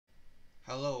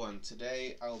Hello, and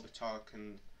today I'll be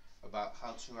talking about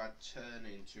how to add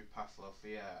turning to Pavlov,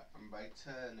 and by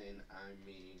turning I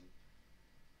mean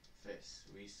this,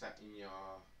 resetting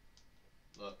your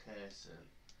location.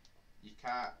 You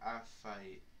can't have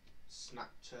a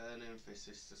snap turning, this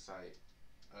is the site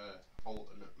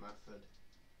alternate method.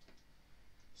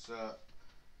 So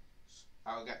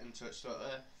I'll get into it. So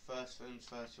first things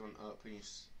first, you want to open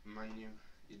your menu,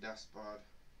 your dashboard,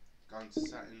 go into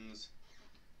settings,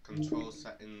 control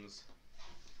settings,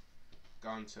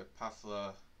 go into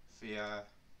Pavlov,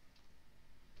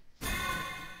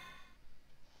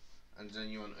 and then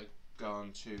you want to go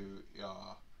into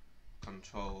your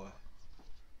controller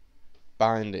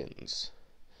bindings.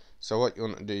 So what you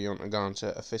want to do, you want to go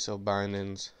into official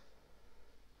bindings.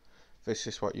 This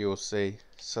is what you'll see.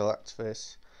 Select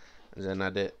this and then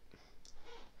edit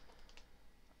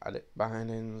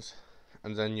bindings,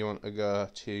 and then you want to go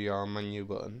to your menu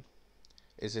button.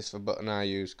 Is this the button I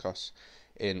use? Cause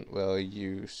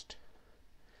used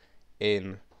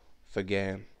in the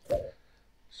game.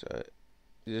 So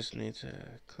you just need to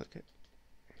click it.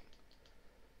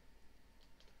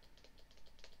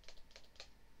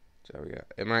 There we go.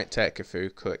 It might take a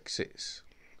few clicks, it's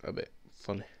a bit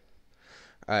funny.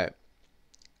 Alright,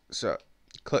 so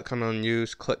click on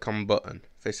unused, click on button.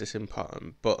 This is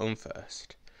important. Button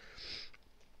first.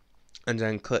 And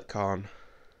then click on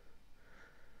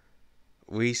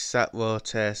reset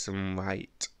rotation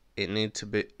right. It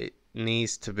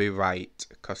needs to be right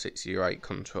because it's your right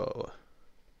controller.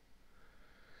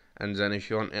 And then if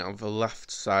you want it on the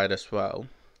left side as well,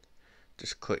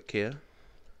 just click here.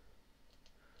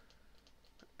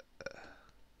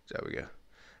 There we go.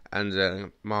 And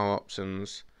then more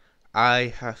options.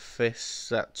 I have this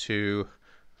set to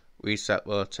reset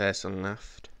rotation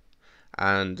left,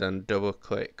 and then double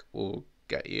click will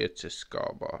get you to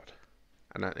scoreboard,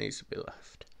 and that needs to be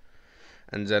left.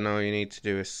 And then all you need to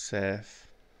do is save,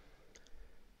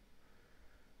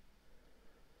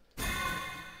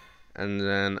 and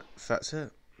then that's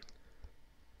it.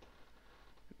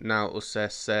 Now it will say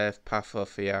save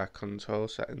Pavlov control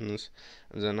settings,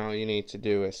 and then all you need to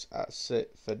do is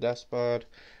exit the dashboard,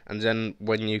 and then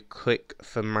when you click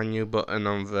the menu button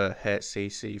on the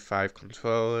HTC5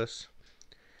 controllers,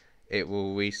 it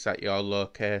will reset your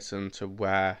location to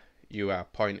where you are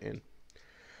pointing.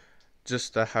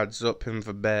 Just a heads up, in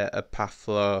the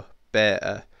Pavlov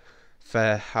beta,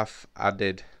 they have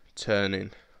added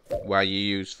turning where you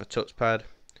use the touchpad.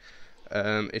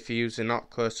 If you're using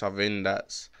Oculus or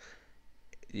Index,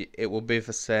 it will be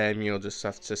the same. You'll just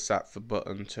have to set the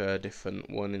button to a different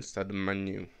one instead of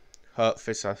menu. Hope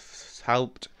this has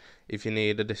helped. If you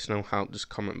need additional help, just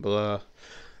comment below.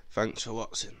 Thanks for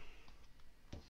watching.